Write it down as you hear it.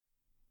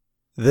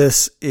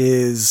This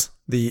is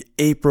the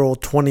April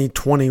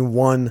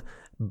 2021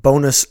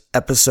 bonus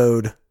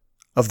episode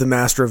of the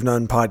Master of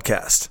None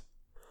podcast.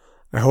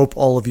 I hope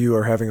all of you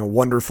are having a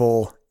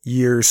wonderful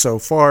year so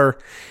far.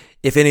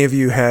 If any of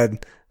you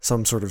had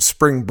some sort of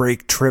spring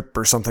break trip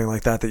or something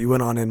like that you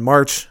went on in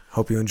March,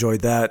 hope you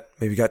enjoyed that.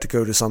 Maybe got to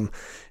go to some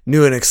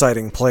new and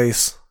exciting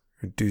place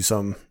or do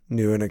some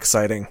new and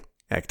exciting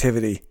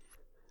activity.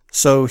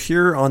 So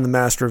here on the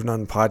Master of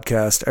None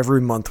podcast, every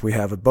month we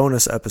have a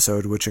bonus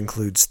episode which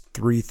includes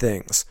three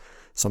things.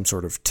 Some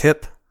sort of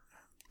tip,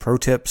 pro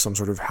tip, some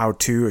sort of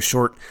how-to, a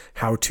short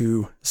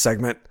how-to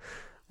segment,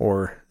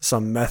 or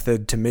some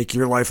method to make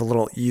your life a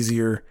little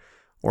easier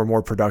or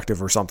more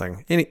productive or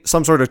something.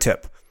 Some sort of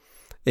tip,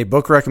 a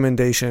book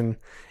recommendation,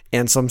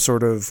 and some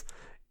sort of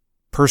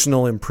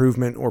personal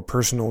improvement or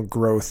personal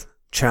growth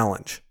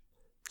challenge.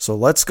 So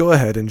let's go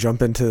ahead and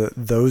jump into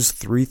those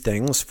three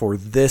things for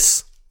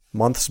this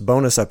month's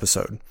bonus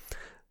episode.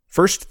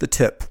 First, the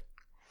tip.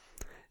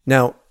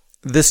 Now,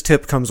 this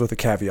tip comes with a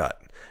caveat.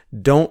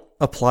 Don't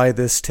apply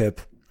this tip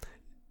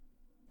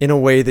in a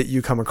way that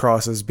you come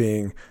across as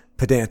being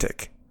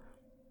pedantic.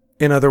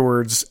 In other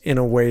words, in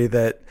a way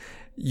that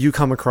you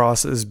come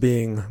across as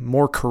being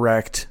more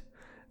correct,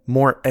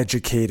 more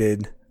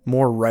educated,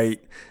 more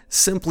right,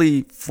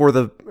 simply for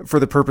the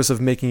purpose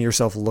of making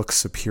yourself look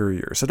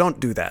superior. So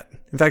don't do that.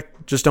 In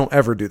fact, just don't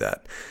ever do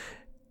that.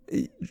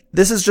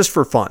 This is just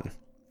for fun.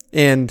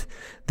 And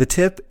the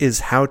tip is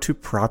how to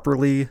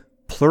properly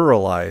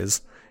pluralize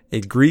a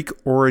Greek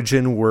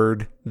origin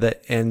word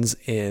that ends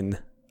in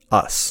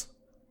us,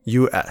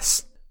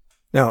 US.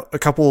 Now, a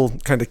couple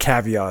kind of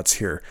caveats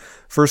here.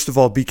 First of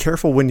all, be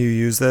careful when you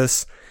use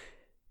this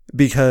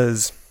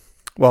because,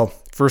 well,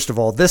 first of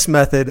all, this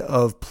method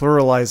of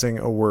pluralizing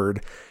a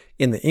word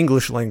in the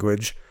English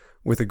language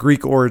with a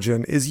Greek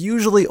origin is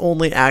usually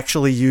only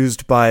actually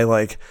used by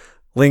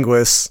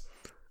linguists,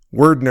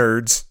 word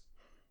nerds,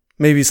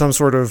 maybe some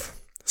sort of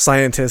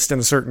scientist in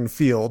a certain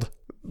field.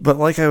 But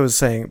like I was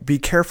saying, be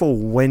careful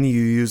when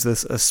you use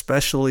this,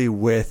 especially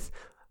with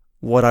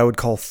what I would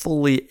call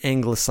fully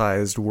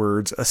anglicized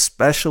words,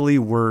 especially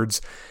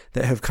words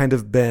that have kind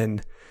of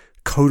been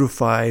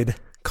codified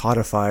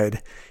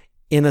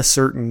in a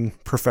certain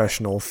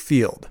professional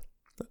field.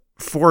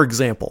 For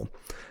example,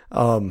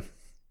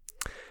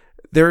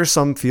 there are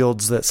some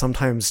fields that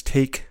sometimes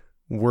take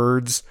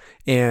words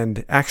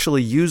and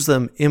actually use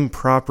them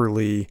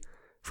improperly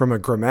from a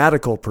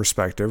grammatical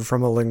perspective,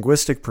 from a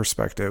linguistic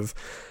perspective,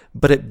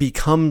 but it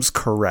becomes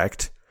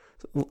correct.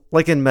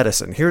 Like in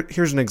medicine,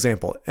 here's an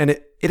example. And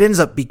it ends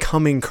up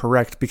becoming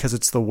correct because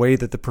it's the way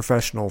that the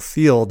professional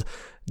field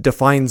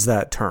defines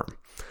that term.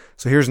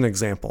 So here's an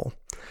example.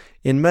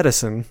 In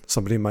medicine,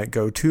 somebody might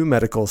go to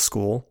medical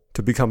school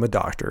to become a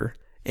doctor.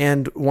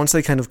 And once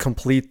they kind of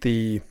complete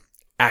the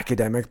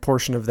academic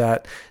portion of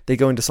that, they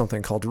go into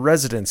something called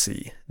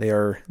residency. They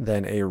are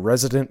then a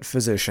resident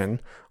physician,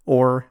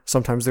 or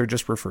sometimes they're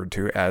just referred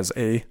to as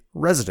a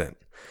resident.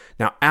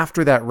 Now,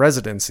 after that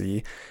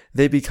residency,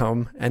 they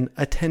become an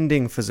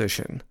attending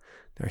physician.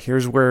 Now,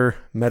 here's where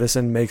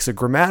medicine makes a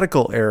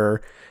grammatical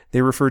error.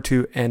 They refer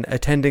to an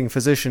attending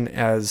physician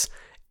as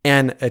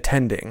an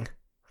attending.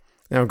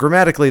 Now,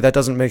 grammatically, that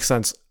doesn't make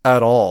sense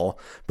at all,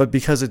 but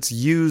because it's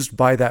used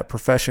by that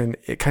profession,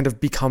 it kind of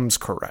becomes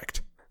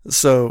correct.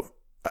 So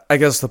I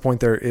guess the point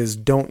there is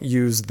don't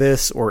use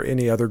this or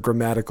any other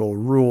grammatical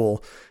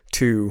rule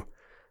to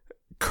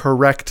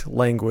correct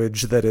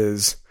language that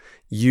is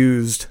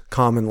used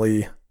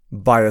commonly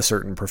by a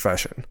certain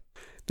profession.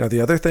 Now,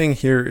 the other thing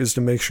here is to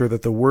make sure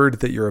that the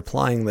word that you're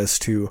applying this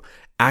to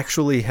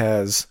actually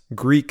has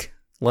Greek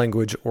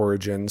language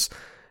origins,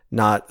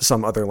 not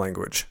some other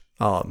language.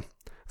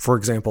 For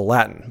example,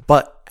 Latin.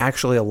 But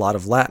actually, a lot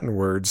of Latin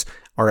words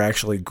are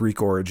actually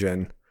Greek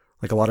origin.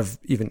 Like a lot of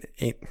even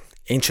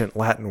ancient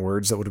Latin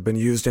words that would have been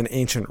used in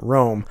ancient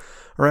Rome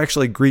are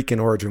actually Greek in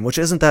origin, which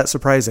isn't that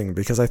surprising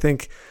because I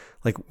think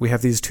we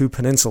have these two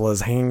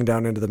peninsulas hanging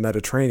down into the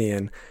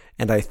Mediterranean,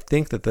 and I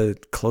think that the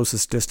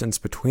closest distance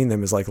between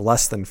them is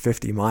less than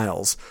 50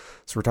 miles.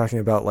 So we're talking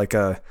about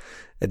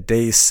a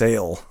day's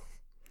sail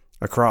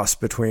across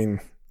between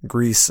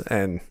Greece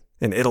and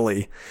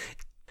Italy.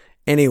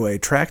 Anyway,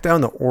 track down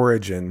the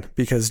origin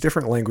because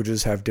different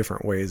languages have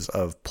different ways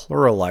of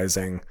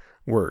pluralizing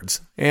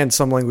words, and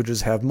some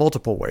languages have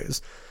multiple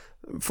ways.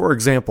 For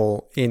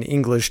example, in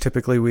English,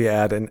 typically we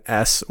add an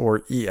S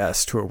or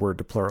ES to a word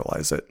to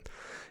pluralize it.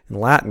 In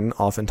Latin,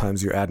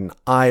 oftentimes you add an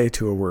I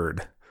to a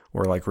word,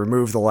 or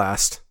remove the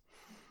last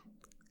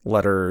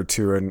letter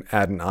to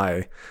add an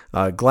I.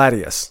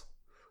 Gladius,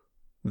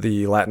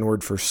 the Latin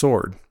word for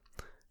sword.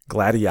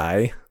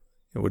 Gladii,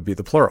 it would be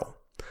the plural.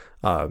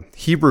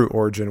 Hebrew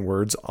origin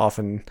words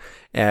often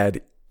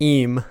add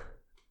im,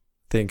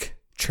 think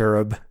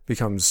cherub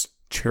becomes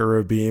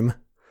cherubim,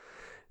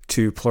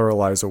 to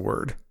pluralize a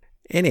word.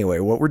 Anyway,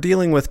 what we're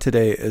dealing with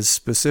today is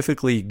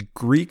specifically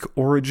Greek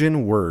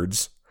origin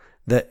words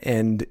that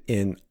end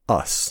in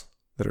us,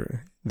 that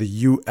are the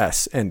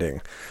US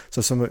ending.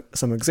 So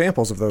some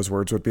examples of those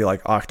words would be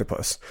like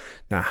octopus.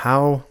 Now,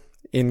 how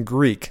in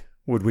Greek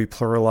would we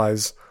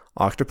pluralize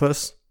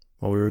octopus?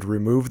 Well, we would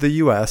remove the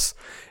US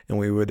and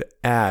we would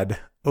add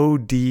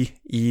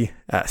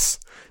ODES,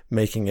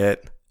 making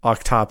it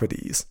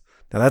octopodes.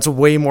 Now that's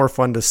way more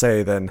fun to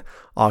say than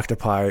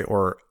octopi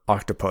or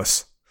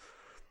octopus.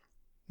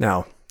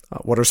 Now,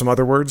 what are some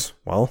other words?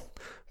 Well,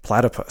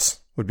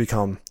 platypus would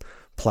become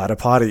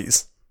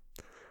platypodes.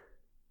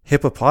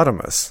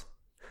 Hippopotamus,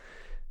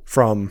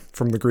 from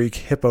the Greek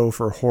hippo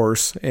for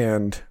horse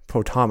and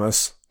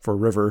potamus for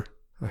river,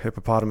 a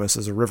hippopotamus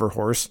is a river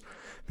horse,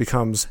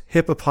 becomes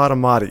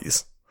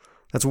hippopotamodes.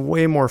 That's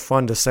way more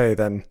fun to say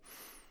than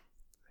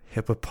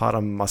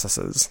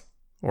hippopotamuses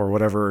or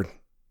whatever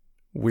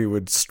we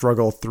would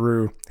struggle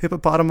through.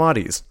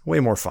 Hippopotamodes, way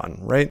more fun,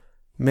 right?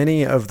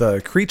 Many of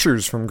the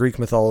creatures from Greek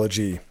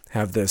mythology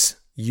have this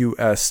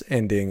US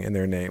ending in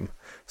their name,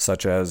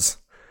 such as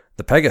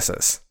the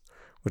Pegasus,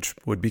 which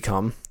would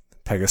become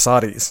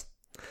Pegasotes.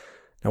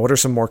 Now, what are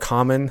some more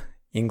common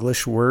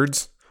English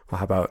words? Well,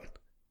 how about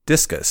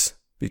discus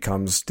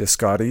becomes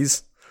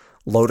Discotes,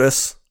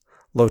 lotus,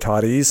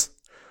 Lototes,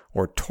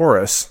 or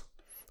Taurus,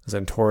 as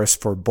in Taurus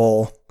for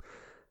bull,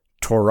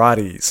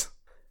 Taurotes,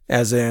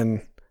 as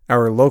in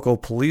our local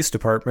police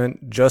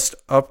department just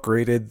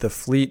upgraded the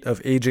fleet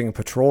of aging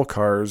patrol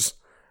cars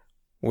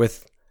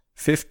with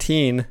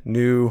 15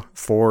 new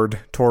Ford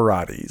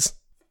Taurotes.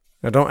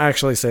 Now, don't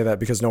actually say that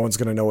because no one's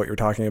going to know what you're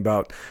talking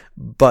about,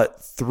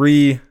 but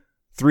three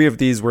of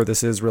these where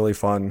this is really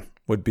fun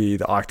would be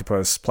the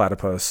octopus,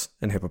 platypus,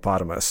 and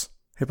hippopotamus.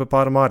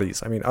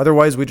 Hippopotamodes. I mean,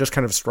 otherwise we just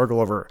kind of struggle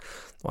over,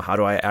 well, how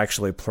do I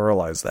actually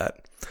pluralize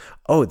that?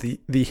 Oh, the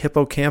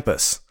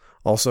hippocampus,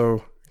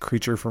 also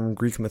creature from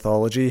Greek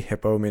mythology,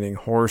 hippo meaning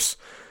horse,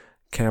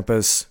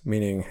 campus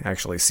meaning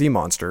actually sea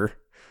monster.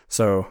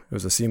 So it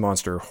was a sea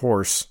monster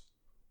horse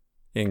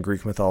in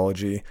Greek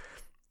mythology.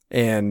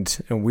 And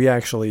we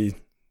actually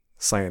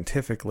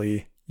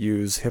scientifically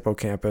use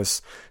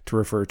hippocampus to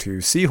refer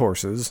to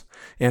seahorses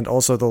and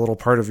also the little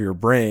part of your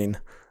brain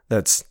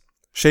that's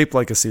shaped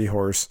like a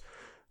seahorse.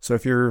 So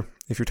if you're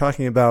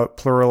talking about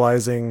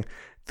pluralizing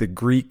the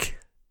Greek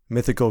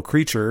mythical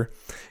creature,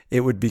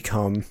 it would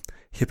become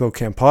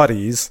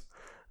hippocampodes,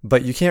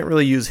 but you can't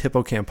really use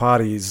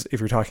hippocampodes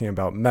if you're talking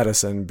about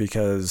medicine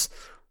because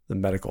the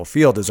medical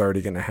field is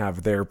already going to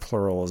have their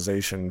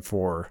pluralization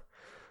for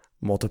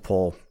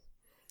multiple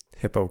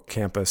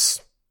hippocampus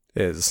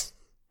is.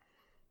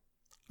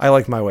 I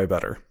like my way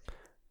better.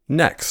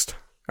 Next,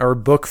 our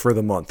book for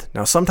the month.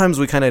 Now, sometimes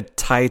we kind of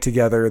tie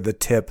together the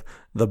tip,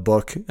 the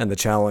book, and the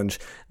challenge.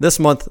 This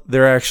month,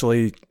 they're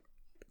actually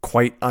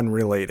quite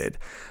unrelated.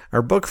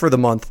 Our book for the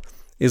month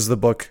is the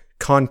book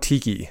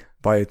Kon-Tiki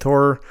by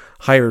Thor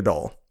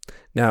Heyerdahl.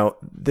 Now,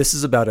 this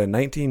is about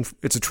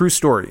it's a true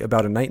story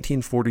about a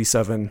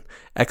 1947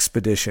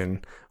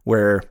 expedition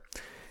where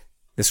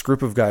this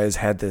group of guys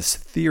had this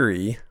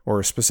theory,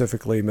 or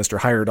specifically Mr.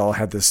 Heyerdahl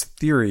had this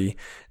theory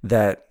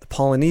that the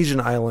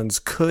Polynesian islands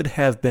could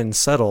have been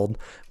settled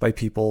by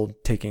people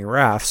taking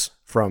rafts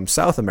from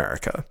South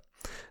America.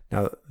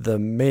 Now,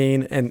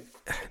 and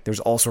there's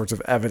all sorts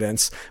of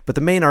evidence, but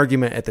the main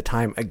argument at the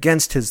time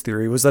against his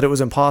theory was that it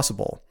was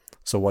impossible.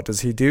 So what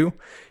does he do?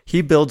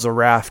 He builds a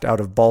raft out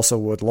of balsa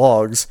wood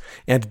logs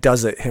and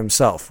does it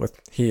himself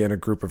he and a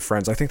group of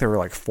friends. I think there were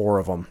like 4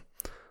 of them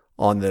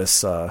on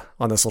this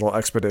little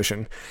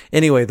expedition.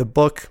 Anyway, the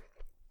book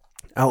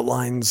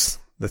outlines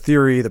the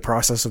theory, the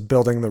process of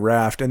building the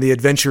raft, and the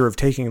adventure of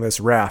taking this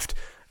raft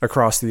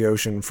across the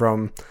ocean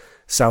from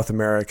South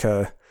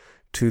America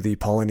to the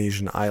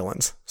Polynesian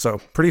islands. So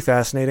pretty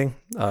fascinating.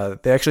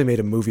 They actually made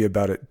a movie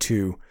about it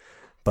too.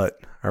 But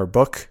our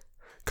book,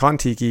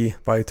 Kon-Tiki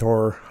by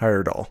Thor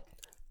Heyerdahl.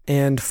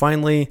 And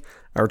finally,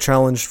 our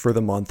challenge for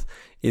the month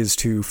is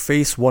to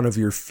face one of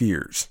your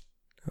fears.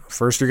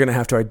 First, you're going to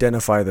have to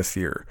identify the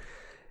fear.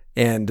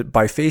 And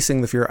by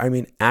facing the fear, I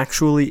mean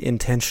actually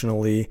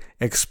intentionally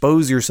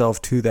expose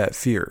yourself to that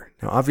fear.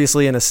 Now,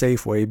 obviously in a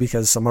safe way,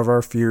 because some of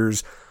our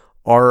fears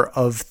are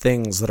of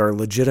things that are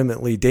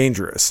legitimately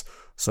dangerous.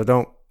 So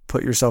don't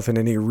put yourself in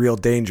any real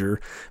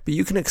danger, but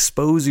you can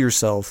expose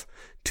yourself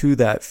to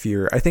that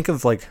fear. I think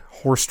of like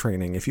horse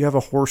training. If you have a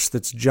horse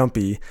that's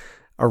jumpy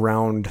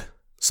around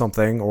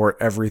something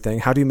or everything,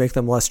 how do you make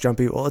them less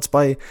jumpy? Well, it's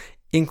by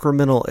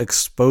incremental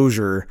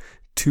exposure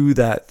to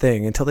that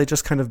thing until they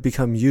just kind of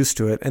become used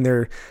to it and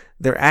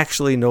they're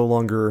actually no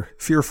longer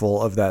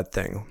fearful of that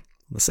thing.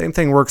 The same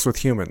thing works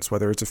with humans,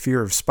 whether it's a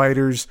fear of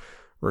spiders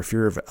or a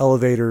fear of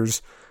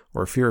elevators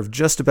or a fear of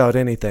just about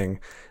anything.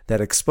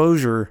 That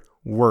exposure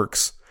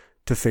works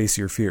to face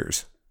your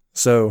fears.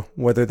 So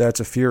whether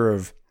that's a fear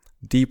of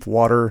deep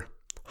water,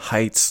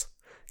 heights,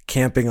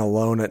 camping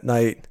alone at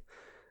night,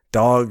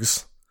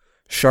 dogs,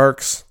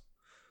 sharks,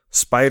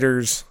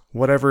 spiders,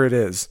 whatever it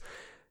is,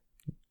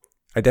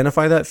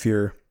 identify that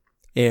fear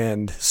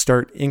and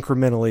start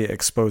incrementally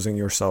exposing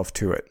yourself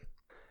to it.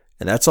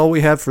 And that's all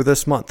we have for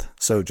this month.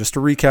 So just to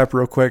recap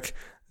real quick,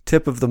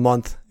 tip of the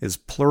month is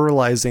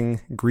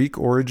pluralizing Greek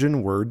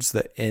origin words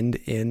that end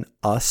in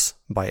us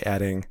by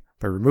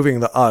removing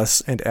the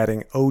us and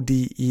adding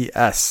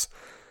ODES.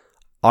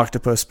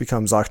 Octopus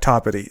becomes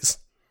octopodes.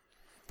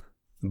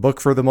 The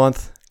book for the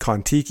month,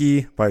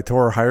 Kon-Tiki by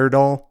Thor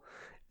Heyerdahl,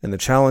 and the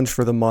challenge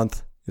for the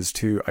month is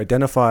to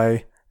identify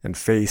and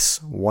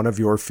face one of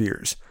your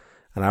fears.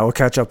 And I will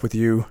catch up with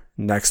you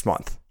next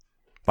month.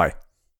 Bye.